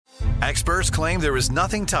Experts claim there is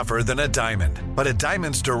nothing tougher than a diamond. But at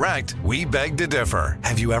Diamonds Direct, we beg to differ.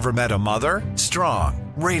 Have you ever met a mother?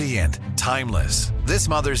 Strong, radiant, timeless. This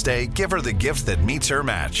Mother's Day, give her the gift that meets her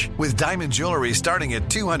match. With diamond jewelry starting at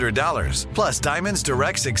 $200. Plus Diamonds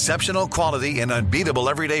Direct's exceptional quality and unbeatable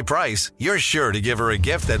everyday price, you're sure to give her a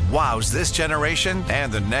gift that wows this generation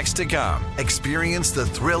and the next to come. Experience the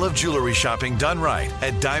thrill of jewelry shopping done right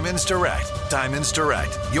at Diamonds Direct. Diamonds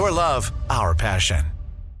Direct. Your love, our passion.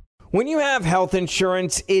 When you have health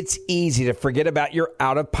insurance, it's easy to forget about your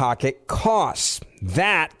out-of-pocket costs.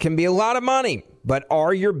 That can be a lot of money, but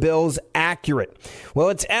are your bills accurate? Well,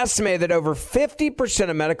 it's estimated that over 50%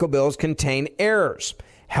 of medical bills contain errors.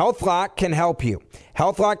 HealthLock can help you.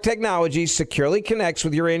 HealthLock technology securely connects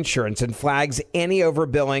with your insurance and flags any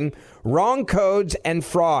overbilling, wrong codes, and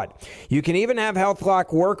fraud. You can even have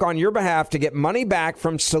HealthLock work on your behalf to get money back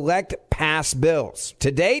from select past bills. To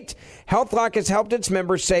date, HealthLock has helped its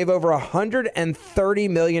members save over $130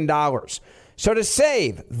 million. So to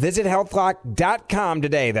save, visit healthlock.com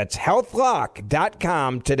today. That's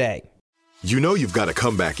healthlock.com today. You know you've got a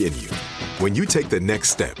comeback in you. When you take the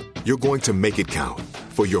next step, you're going to make it count.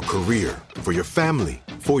 For your career, for your family,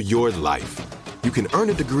 for your life. You can earn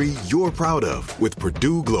a degree you're proud of with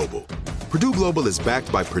Purdue Global. Purdue Global is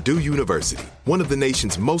backed by Purdue University, one of the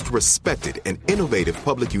nation's most respected and innovative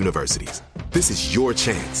public universities. This is your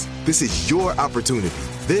chance. This is your opportunity.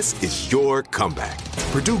 This is your comeback.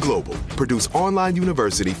 Purdue Global, Purdue's online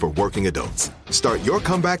university for working adults. Start your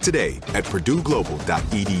comeback today at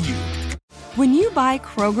purdueglobal.edu. When you buy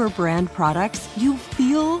Kroger brand products, you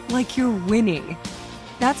feel like you're winning.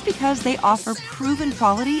 That's because they offer proven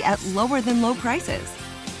quality at lower than low prices.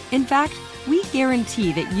 In fact, we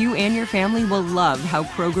guarantee that you and your family will love how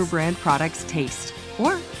Kroger brand products taste,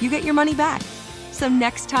 or you get your money back. So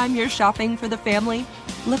next time you're shopping for the family,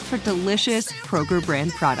 look for delicious Kroger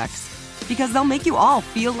brand products, because they'll make you all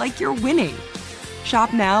feel like you're winning.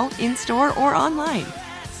 Shop now, in-store, or online.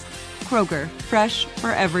 Kroger, fresh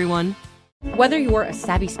for everyone. Whether you're a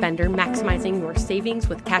savvy spender maximizing your savings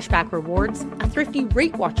with cashback rewards, a thrifty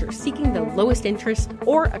rate watcher seeking the lowest interest,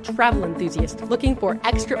 or a travel enthusiast looking for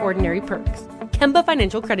extraordinary perks, Kemba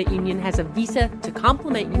Financial Credit Union has a visa to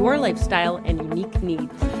complement your lifestyle and unique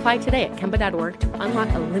needs. Apply today at Kemba.org to unlock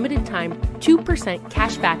a limited time 2%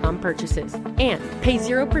 cash back on purchases and pay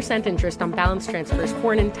 0% interest on balance transfers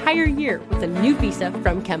for an entire year with a new visa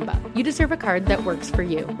from Kemba. You deserve a card that works for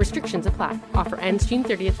you. Restrictions apply. Offer ends June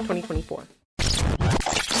 30th, 2024.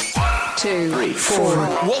 2, 3, 4.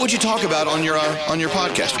 What would you talk about on your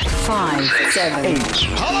podcast? 5, 7, 8.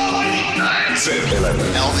 Hello, 9, 10, 11.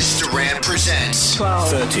 Elvis Duran presents 12,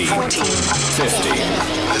 13, 14, 15.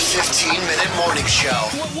 The 15-minute morning show.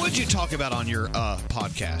 What would you talk about on your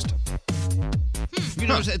podcast? You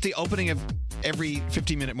notice at the opening of every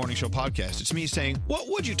 15-minute morning show podcast, it's me saying, what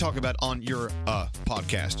would you talk about on your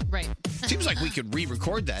podcast? Right. Seems like we could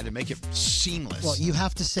re-record that and make it seamless. Well, you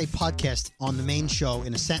have to say podcast on the main show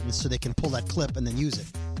in a sentence so they can pull that clip and then use it.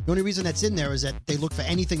 The only reason that's in there is that they look for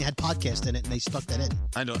anything that had podcast in it and they stuck that in.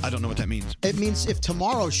 I don't know what that means. It means if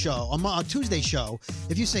tomorrow's show, on Tuesday's show,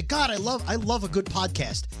 if you say, God, I love a good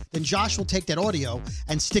podcast, then Josh will take that audio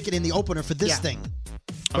and stick it in the opener for this thing.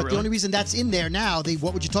 But the only reason that's in there now,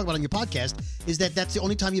 what would you talk about on your podcast, is that's the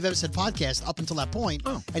only time you've ever said podcast up until that point.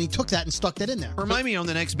 Oh. And he took that and stuck that in there. Remind me on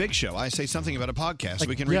the next big show, I say something about a podcast so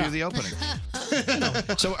we can redo the opening.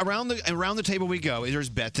 So around the table we go. There's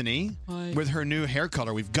Bethany with her new hair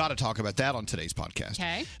color. We've got to talk about that on today's podcast.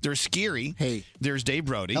 Okay. There's Scary. Hey. There's Dave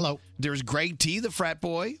Brody. Hello. There's Greg T, the frat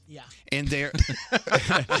boy. Yeah. And there's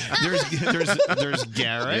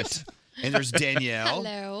Garrett. And there's Danielle.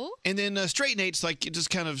 Hello. And then Straight Nate's like just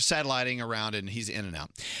kind of satelliting around and he's in and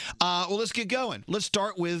out. Well, let's get going. Let's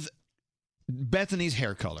start with Bethany's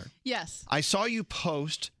hair color. Yes. I saw you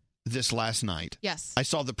post this last night. Yes. I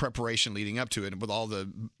saw the preparation leading up to it with all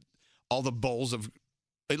the bowls of,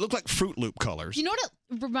 it looked like Fruit Loop colors. You know what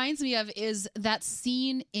it reminds me of is that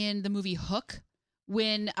scene in the movie Hook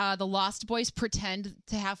when the Lost Boys pretend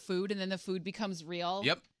to have food and then the food becomes real.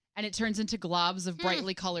 Yep. And it turns into globs of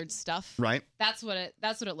brightly colored stuff. Right. That's what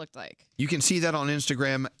it looked like. You can see that on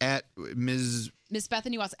Instagram at Miss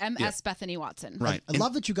Bethany Watson, MS Bethany Watson. Right. I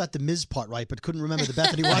love that you got the Ms. part right, but couldn't remember the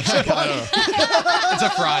Bethany Watson part. It's a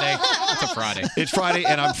Friday. It's Friday,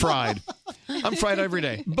 and I'm fried. I'm fried every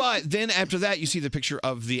day. But then after that, you see the picture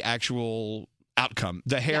of the actual outcome.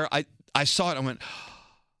 The hair, I saw it, I went,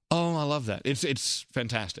 oh, I love that. It's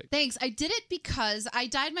fantastic. Thanks. I did it because I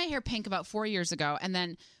dyed my hair pink about 4 years ago, and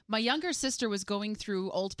then my younger sister was going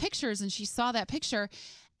through old pictures, and she saw that picture,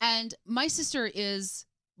 and my sister is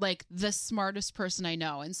like the smartest person I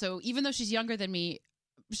know. And so even though she's younger than me,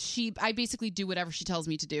 I basically do whatever she tells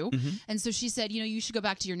me to do. Mm-hmm. And so she said, you should go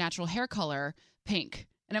back to your natural hair color, pink.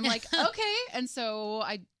 And I'm like, okay. And so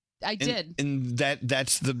I did. And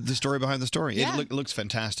that's the story behind the story. Yeah. It looks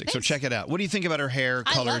fantastic. So check it out. What do you think about her hair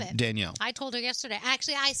I color, love it. Danielle? I told her yesterday.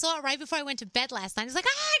 Actually, I saw it right before I went to bed last night. I was like,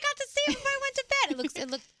 I got to see it before I went to bed.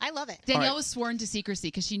 It looked. I love it. Danielle was sworn to secrecy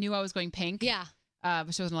because she knew I was going pink. Yeah.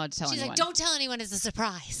 But she wasn't allowed to tell She's anyone. like, don't tell anyone. It's a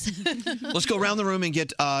surprise. Let's go around the room and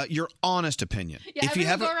get your honest opinion. Yeah,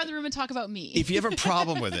 everyone go around the room and talk about me. If you have a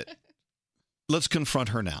problem with it, let's confront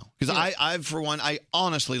her now. Because I, for one, I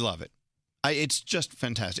honestly love it. It's just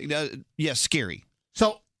fantastic. Yes, scary.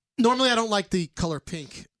 So normally I don't like the color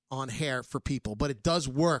pink on hair for people, but it does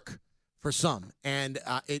work for some. And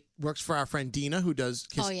it works for our friend Dina, who does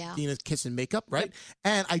Dina's Kiss and Makeup, right?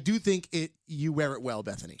 And I do think you wear it well,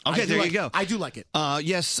 Bethany. Okay, there you go. I do like it.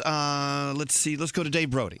 Yes, let's see. Let's go to Dave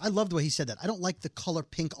Brody. I love the way he said that. I don't like the color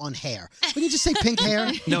pink on hair. Can you just say pink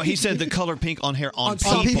hair? No, he said the color pink on hair on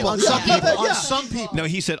some people. people. On some people. Yeah. On some people. No,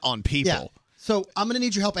 he said on people. Yeah. So I'm going to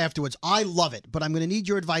need your help afterwards. I love it, but I'm going to need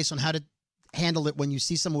your advice on how to handle it when you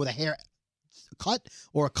see someone with a hair cut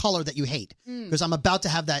or a color that you hate. Because I'm about to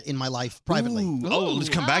have that in my life privately. Ooh. Oh, let's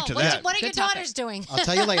come back to that. What are your daughters doing? I'll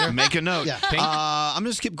tell you later. Make a note. Yeah. I'm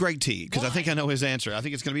going to skip Greg T because I think I know his answer. I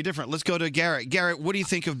think it's going to be different. Let's go to Garrett. Garrett, what do you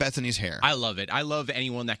think of Bethany's hair? I love it. I love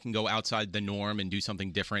anyone that can go outside the norm and do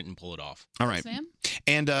something different and pull it off. All right. Yes, ma'am.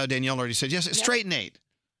 And Danielle already said yes. Straight Nate.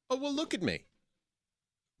 Oh, well, look at me.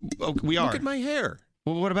 Oh, we are. Look at my hair.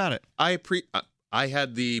 Well, what about it? I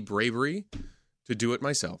had the bravery to do it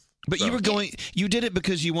myself. But you were you did it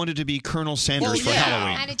because you wanted to be Colonel Sanders for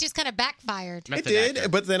Halloween. And it just kind of backfired. It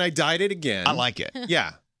did, but then I dyed it again. I like it.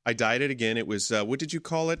 Yeah. I dyed it again. It was, what did you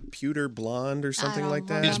call it? Pewter blonde or something like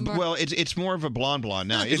that? It's more of a blonde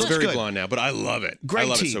now. It It's looks very good. blonde now, but I love it. Greg I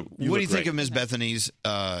love T, it. So what do you think of Miss Bethany's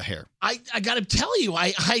hair? I got to tell you,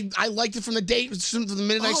 I liked it from the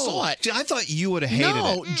minute I saw it. I thought you would have hated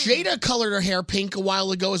No, it. Jada colored her hair pink a while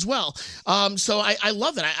ago as well. So I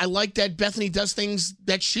love it. I like that Bethany does things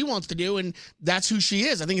that she wants to do, and that's who she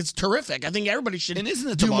is. I think it's terrific. I think everybody should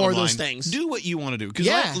do more of those things. Do what you want to do. Because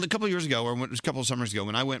a couple of years ago, or a couple of summers ago,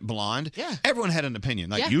 when I went blonde, everyone had an opinion.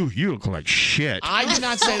 Like, you look like shit. I did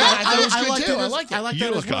not say that. I thought it was good too. I like it. I like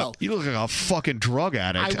that as well. You look like a fucking drug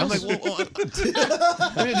addict. I'm like,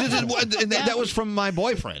 that was from my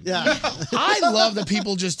boyfriend. Yeah. I love that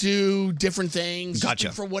people just do different things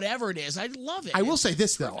Gotcha. for whatever it is. I love it. I will say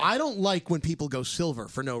this, though. I don't like when people go silver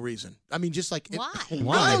for no reason. I mean, just like... Why?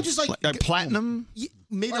 No, just like platinum?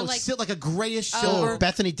 Maybe Or like a grayish Oh, silver.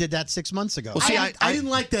 Bethany did that 6 months ago. Well, see, I didn't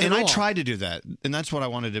like that and at I all. tried to do that, and that's what I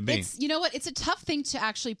wanted to be. It's, you know what? It's a tough thing to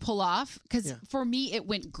actually pull off because for me it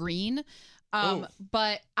went green.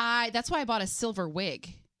 But that's why I bought a silver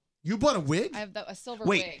wig. You bought a wig? I have a silver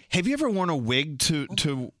Wait, wig. have you ever worn a wig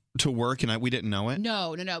to work and we didn't know it?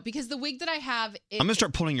 No, because the wig that I have, I'm gonna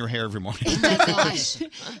start pulling your hair every morning.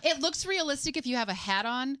 it looks realistic if you have a hat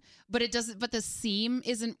on, but it doesn't. But the seam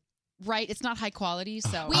isn't right. It's not high quality.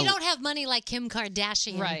 So We don't have money like Kim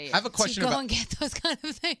Kardashian. Right. I have a question to go about and get those kind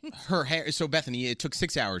of things. her hair. So Bethany, it took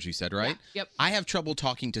 6 hours. You said, right? Yeah. Yep. I have trouble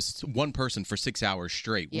talking to one person for 6 hours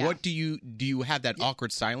straight. Yeah. What do you have that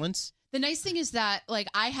awkward silence? The nice thing is that like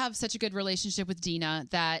I have such a good relationship with Dina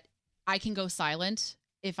that I can go silent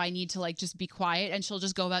if I need to like just be quiet, and she'll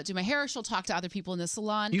just go about do my hair. She'll talk to other people in the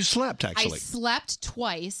salon. You slept I actually. slept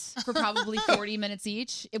twice for probably 40 minutes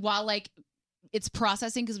each while like it's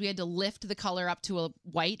processing because we had to lift the color up to a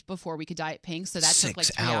white before we could dye it pink. So that took like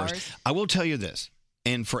 3 hours. I will tell you this,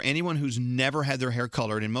 and for anyone who's never had their hair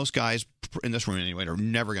colored, and most guys in this room anyway are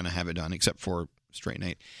never going to have it done except for Straight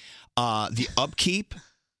Nate, the upkeep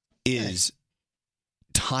is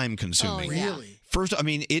time consuming. Oh, really? First, I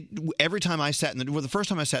mean, every time I sat the first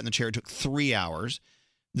time I sat in the chair, it took 3 hours.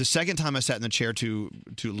 The second time I sat in the chair to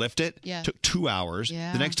lift it took 2 hours.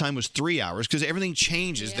 Yeah. The next time was 3 hours because everything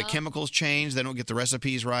changes. Yeah. The chemicals change. They don't get the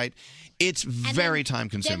recipes right. It's very time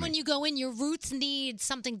consuming. Then when you go in, your roots need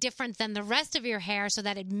something different than the rest of your hair so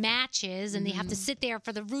that it matches, and you have to sit there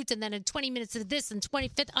for the roots, and then in 20 minutes of this and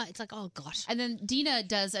 25th. It's like, oh, gosh. And then Dina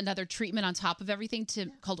does another treatment on top of everything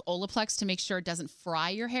called Olaplex to make sure it doesn't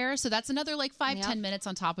fry your hair. So that's another like 5-10 minutes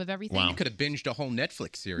on top of everything. You could have binged a whole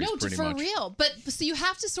Netflix series pretty for much. real. But so you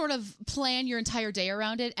have to sort of plan your entire day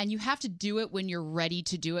around it, and you have to do it when you're ready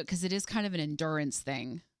to do it because it is kind of an endurance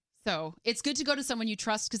thing. So it's good to go to someone you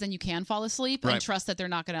trust because then you can fall asleep and trust that they're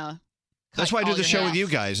not going to. That's why I do the show with you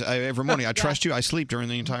guys every morning. I trust you. I sleep during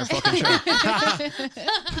the entire fucking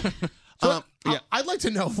show. I'd like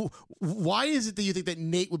to know, why is it that you think that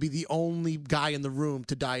Nate would be the only guy in the room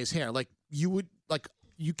to dye his hair? Like, you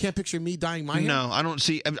you can't picture me dyeing my hair? No, I don't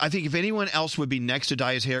see. I think if anyone else would be next to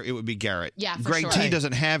dye his hair, it would be Garrett. Yeah, for Greg sure. T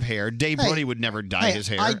doesn't have hair. Dave Hey. Brody would never dye Hey, his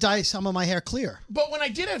hair. I dye some of my hair clear. But when I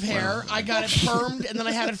did have hair, I got it permed and then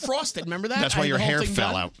I had it frosted. Remember that? That's I why had your the whole hair thing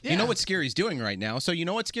fell done. out. Yeah. You know what Scary's doing right now, so you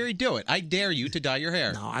know what, Scary? Do it. I dare you to dye your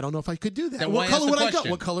hair. No, I don't know if I could do that. Then What why color ask would the I go?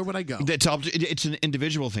 question? What color would I go? It's an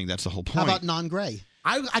individual thing. That's the whole point. How about non-gray?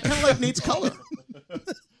 I kind of like Nate's color.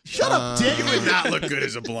 Shut up, Dick. You would not look good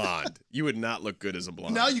as a blonde. You would not look good as a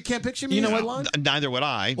blonde. No, you can't picture me You know as a what? blonde? Neither would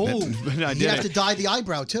I. Oh, but I you did have it. to dye the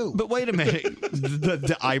eyebrow too. But wait a minute.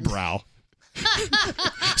 the eyebrow.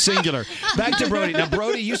 Singular. Back to Brody. Now,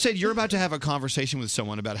 Brody, you said you're about to have a conversation with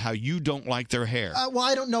someone about how you don't like their hair. Well,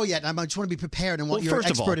 I don't know yet. I just want to be prepared and want Well, your first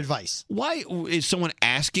of all, expert advice. Why is someone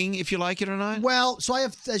asking if you like it or not? Well, so I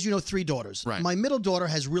have, as you know, 3 daughters. Right. My middle daughter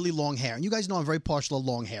has really long hair. And you guys know I'm very partial to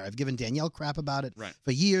long hair. I've given Danielle crap about it Right.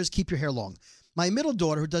 for years. Keep your hair long. My middle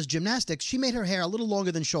daughter, who does gymnastics, she made her hair a little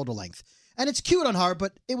longer than shoulder length. And it's cute on her,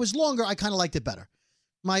 but it was longer. I kind of liked it better.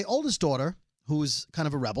 My oldest daughter, who's kind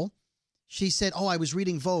of a rebel, she said, I was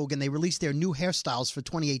reading Vogue and they released their new hairstyles for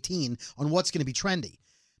 2018 on what's going to be trendy.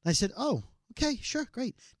 And I said, okay, sure,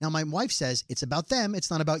 great. Now, my wife says it's about them. It's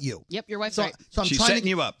not about you. Yep, your wife's So, right. so I'm She's trying setting to,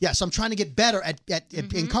 you up. Yeah, so I'm trying to get better at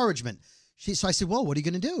encouragement. So I said, well, what are you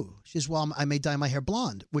going to do? She says, well, I may dye my hair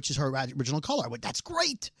blonde, which is her original color. I went, that's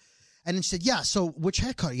great. And then she said, yeah, so which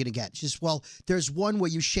haircut are you going to get? She says, well, there's one where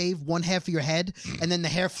you shave one half of your head and then the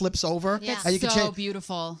hair flips over. Yeah, and you can so shave.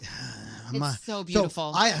 beautiful. I'm, It's so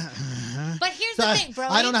beautiful. But here's the thing, bro.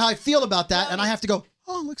 I don't know how I feel about that, and I have to go,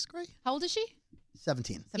 it looks great. How old is she?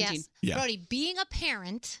 17. Yes. Yeah. Brody, being a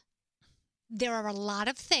parent, there are a lot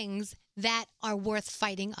of things that are worth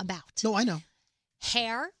fighting about. No, I know.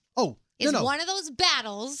 Hair Is one of those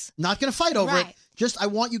battles. Not going to fight over it. Right. Just I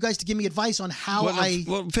want you guys to give me advice on how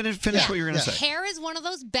finish what you're going to say. Hair is one of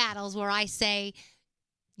those battles where I say,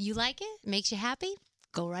 you like it? Makes you happy?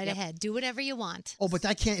 Go right ahead. Do whatever you want. Oh, but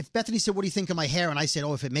that can't. If Bethany said, "What do you think of my hair?" and I said,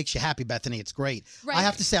 "Oh, if it makes you happy, Bethany, it's great," Right. I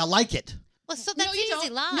have to say I like it. Well, so that's you easy.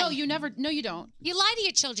 don't. Lie. No, you never. No, you don't. You lie to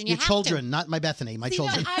your children. You Your have children, not my Bethany. My See,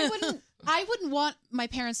 children. I wouldn't. I wouldn't want my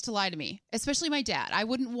parents to lie to me, especially my dad. I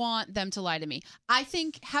wouldn't want them to lie to me. I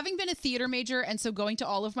think having been a theater major and so going to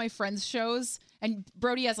all of my friends' shows, and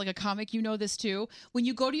Brody as like a comic, you know this too. When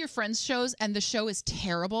you go to your friends' shows and the show is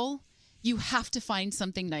terrible, you have to find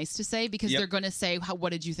something nice to say because they're going to say,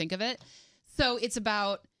 "What did you think of it?" So it's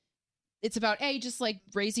about just like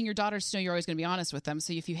raising your daughters to know you're always going to be honest with them.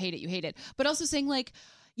 So if you hate it, you hate it. But also saying like,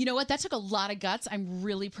 you know what, that took a lot of guts. I'm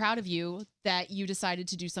really proud of you that you decided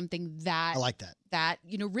to do something that I like that. That,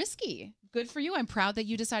 risky. Good for you. I'm proud that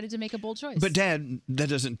you decided to make a bold choice. But Dad, that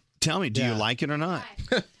doesn't tell me. Do you like it or not?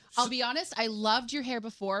 I'll be honest, I loved your hair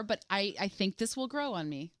before, but I think this will grow on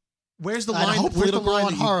me. Where's the And line? hopefully Where's the it'll grow line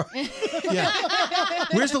on that you- her.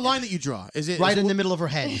 Where's the line that you draw? Is it Right in the middle of her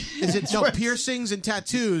head. Is it no piercings and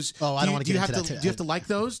tattoos? Oh, I don't want to do you get have into to. that. Do you have to like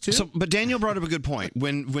those too? So, but Daniel brought up a good point.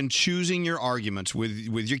 When choosing your arguments with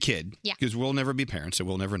your kid, Yeah. because we'll never be parents, so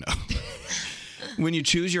we'll never know. When you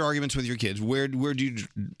choose your arguments with your kids, where do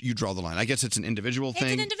you draw the line? I guess it's an individual It's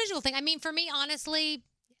thing. an individual thing. I mean, for me, honestly,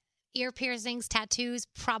 ear piercings, tattoos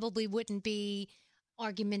probably wouldn't be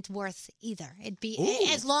argument worth either. It'd be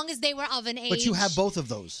Ooh. as long as they were of an age. But you have both of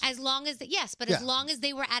those. As long as as Yeah. long as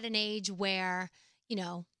they were at an age where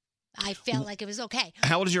I felt like it was okay.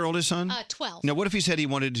 How old is your oldest son? 12. Now, what if he said he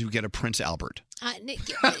wanted to get a Prince Albert?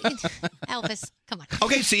 Elvis, come on.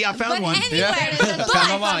 Okay, see, I found But one. anyway, but-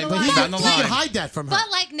 Found the line. but- He Found the can line. hide that from her. But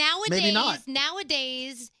like Maybe not.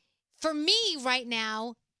 nowadays, for me right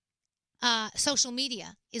now, social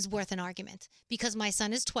media is worth an argument because my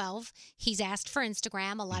son is 12. He's asked for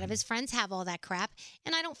Instagram. A lot of his friends have all that crap,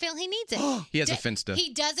 and I don't feel he needs it. He has a Finsta.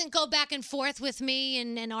 He doesn't go back and forth with me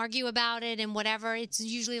and argue about it and whatever. It's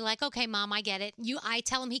usually like, okay, Mom, I get it. I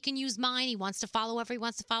tell him he can use mine. He wants to follow whoever he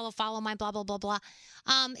wants to follow mine, blah, blah, blah, blah.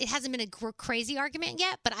 It hasn't been a crazy argument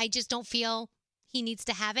yet, but I just don't feel he needs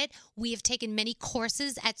to have it. We have taken many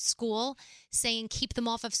courses at school saying keep them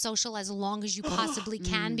off of social as long as you possibly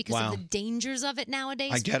can because Wow. of the dangers of it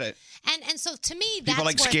nowadays. I get it. And so to me, that's People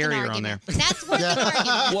like worth Scary an are on argument. there. That's worth an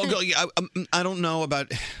argument. Well, I don't know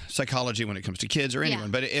about psychology when it comes to kids or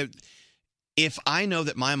anyone, but if I know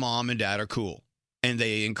that my mom and dad are cool, and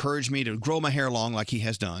they encouraged me to grow my hair long like he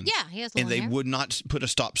has done. Yeah, he has And long they hair. would not put a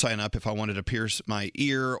stop sign up if I wanted to pierce my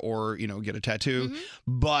ear or, get a tattoo. Mm-hmm.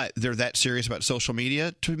 But they're that serious about social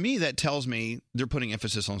media. To me, that tells me they're putting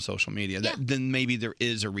emphasis on social media. Then maybe there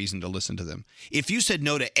is a reason to listen to them. If you said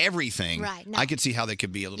no to everything, Right, no. I could see how they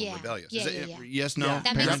could be a little rebellious. Is that, Yes, no?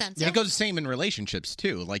 Parents? It goes the same in relationships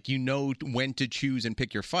too. Like you know when to choose and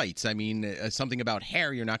pick your fights. I mean, something about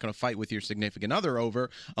hair you're not going to fight with your significant other over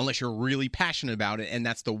unless you're really passionate about it, and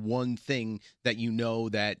that's the one thing that you know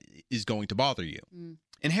that is going to bother you.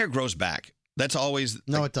 And hair grows back. That's always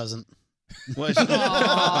No, it doesn't.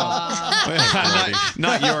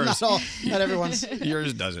 not yours. Not everyone's.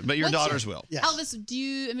 Yours doesn't, but your What's daughter's will. Elvis,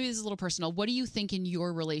 maybe this is a little personal. What do you think in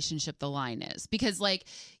your relationship the line is? Because like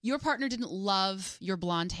your partner didn't love your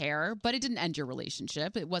blonde hair, but it didn't end your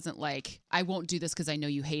relationship. It wasn't like, I won't do this because I know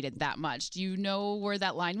you hate it that much. Do you know where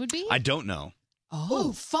that line would be? I don't know.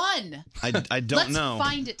 Oh, fun. I don't Let's know.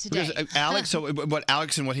 find it today. Because Alex, so what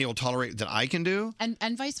Alex and what he will tolerate that I can do, And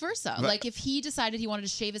vice versa. But- like if he decided he wanted to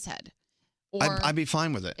shave his head. Or I'd be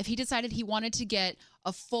fine with it. if he decided he wanted to get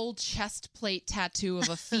a full chest plate tattoo of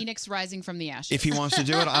a phoenix rising from the ashes. If he wants to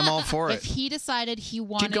do it, I'm all for it. If he decided he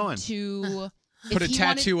wanted going. to Put a if he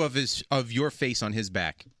tattoo of your face on his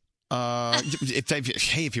back.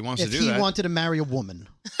 If he wants If to do he that. wanted to marry a woman.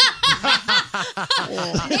 All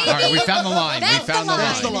right, we found the line. That's we found the the line. line.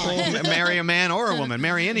 That's the line. Marry a man or a woman.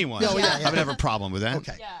 Marry anyone. Oh, yeah, yeah. I would have a problem with that.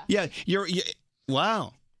 Okay. Yeah,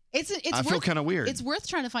 wow. It's I feel kinda weird. It's worth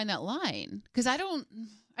trying to find that line because I don't.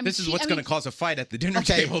 I mean, This is what's going to cause a fight at the dinner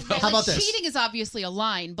table. Though. How about this? Cheating is obviously a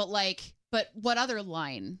line, but what other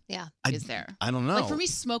line? Is there? I don't know. Like for me,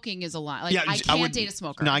 smoking is a line. Like Yeah, I I can't would- date a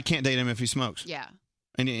smoker. No, I can't date him if he smokes. Yeah,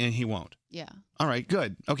 And he won't. yeah. All right,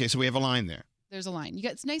 good. Okay, so we have a line there. There's a line.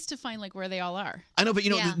 It's nice to find like where they all are. I know, but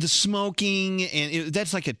Yeah. the smoking and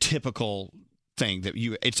that's like a typical thing that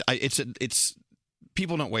it's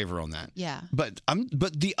people don't waver on that. Yeah. But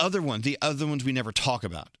the other ones we never talk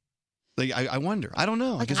about. Like I wonder. I don't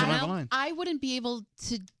know. I guess I don't have a line. I wouldn't be able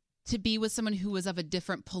to be with someone who was of a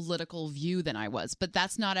different political view than I was, but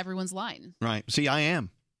that's not everyone's line. Right. See, I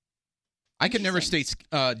am. I could never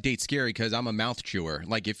date Scary because I'm a mouth chewer.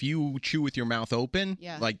 Like if you chew with your mouth open,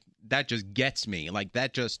 Yeah. like that just gets me. Like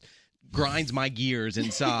that just grinds my gears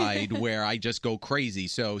inside where I just go crazy.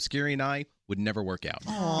 So Scary and I would never work out.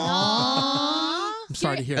 I'm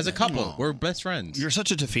sorry to hear As a that. couple, we're best friends. You're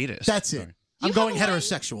such a defeatist. That's it. I'm going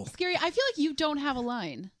heterosexual. Scary. I feel like you don't have a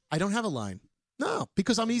line. I don't have a line. No,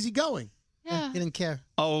 because I'm easygoing. Yeah. He didn't care.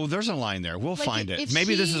 Oh, there's a line there. We'll Like, find if it.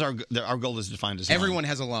 Maybe this she- is our goal is to find this. Everyone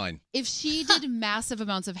has a line. If she did massive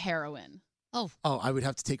amounts of heroin. Oh, I would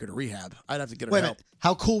have to take her to rehab. I'd have to get her Wait a help. minute.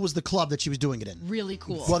 How cool was the club that she was doing it in? Really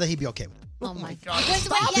cool. Well, then he'd be okay with it. Oh my God.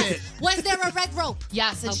 Was there a red rope?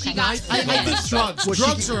 Yes, and she Okay. got. I think drugs. Was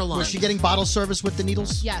Drugs she, are a line. Was she getting bottle service with the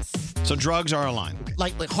needles? Yes. So drugs are a line.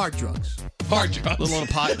 Like hard drugs. Hard drugs. A little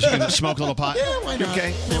pot. She can smoke a little pot. Yeah, why not?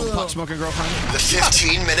 Okay. Little pot smoking girlfriend. The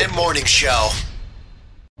 15-minute morning show.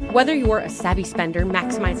 Whether you're a savvy spender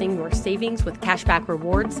maximizing your savings with cashback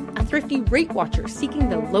rewards, a thrifty rate watcher seeking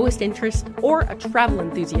the lowest interest, or a travel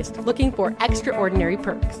enthusiast looking for extraordinary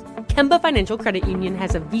perks, Kemba Financial Credit Union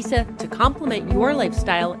has a visa to complement your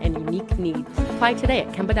lifestyle and unique needs. Apply today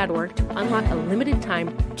at Kemba.org to unlock a limited time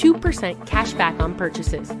 2% cash back on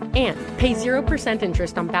purchases and pay 0%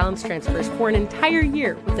 interest on balance transfers for an entire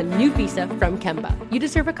year with a new visa from Kemba. You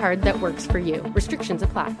deserve a card that works for you. Restrictions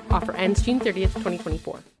apply. Offer ends June 30th,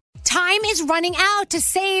 2024. Time is running out to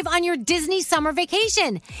save on your Disney summer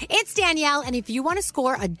vacation. It's Danielle, and if you want to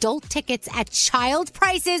score adult tickets at child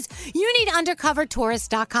prices, you need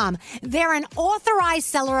UndercoverTourist.com. They're an authorized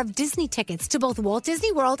seller of Disney tickets to both Walt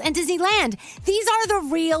Disney World and Disneyland. These are the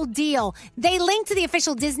real deal. They link to the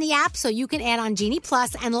official Disney app so you can add on Genie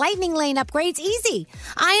Plus and Lightning Lane upgrades easy.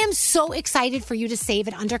 I am so excited for you to save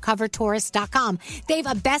at UndercoverTourist.com. They've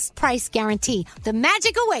a best price guarantee. The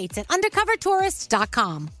magic awaits at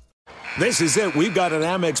UndercoverTourist.com. This is it. We've got an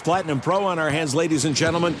Amex Platinum Pro on our hands, ladies and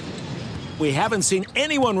gentlemen. We haven't seen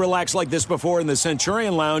anyone relax like this before in the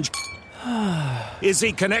Centurion Lounge. Is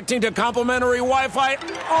he connecting to complimentary Wi-Fi?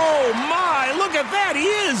 Oh, my. Look at that. He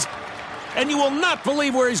is. And you will not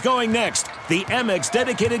believe where he's going next. The Amex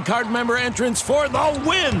dedicated card member entrance for the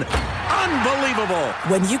win. Unbelievable.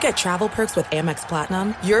 When you get travel perks with Amex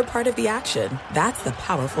Platinum, you're part of the action. That's the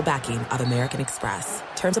powerful backing of American Express.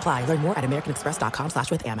 Terms apply. Learn more at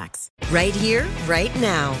americanexpress.com/withAmex. Right here, right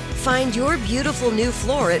now. Find your beautiful new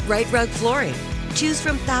floor at Right Rug Flooring. Choose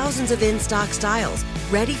from thousands of in-stock styles,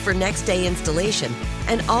 ready for next day installation,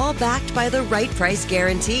 and all backed by the right price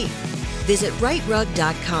guarantee. Visit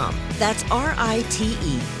rightrug.com. That's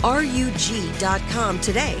RITERUG.com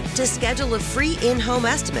today to schedule a free in-home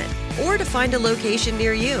estimate or to find a location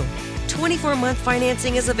near you. 24-month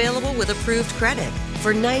financing is available with approved credit.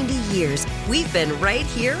 For 90 years, we've been right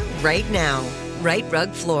here, right now. Right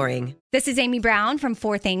Rug Flooring. This is Amy Brown from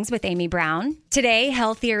 4 Things with Amy Brown. Today,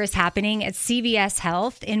 Healthier is happening at CVS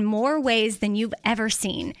Health in more ways than you've ever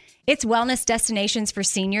seen. It's wellness destinations for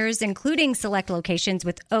seniors, including select locations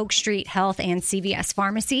with Oak Street Health and CVS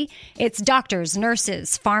Pharmacy. It's doctors,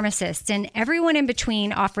 nurses, pharmacists, and everyone in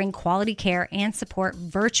between offering quality care and support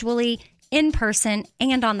virtually, in person,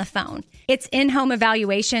 and on the phone. It's in-home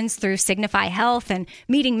evaluations through Signify Health and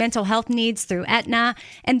meeting mental health needs through Aetna.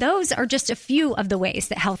 And those are just a few of the ways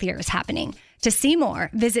that Healthier is happening. To see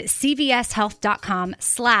more, visit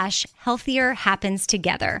cvshealth.com/healthier happens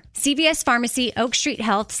together. CVS Pharmacy, Oak Street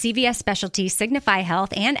Health, CVS Specialty, Signify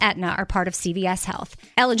Health, and Aetna are part of CVS Health.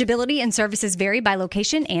 Eligibility and services vary by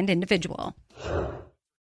location and individual.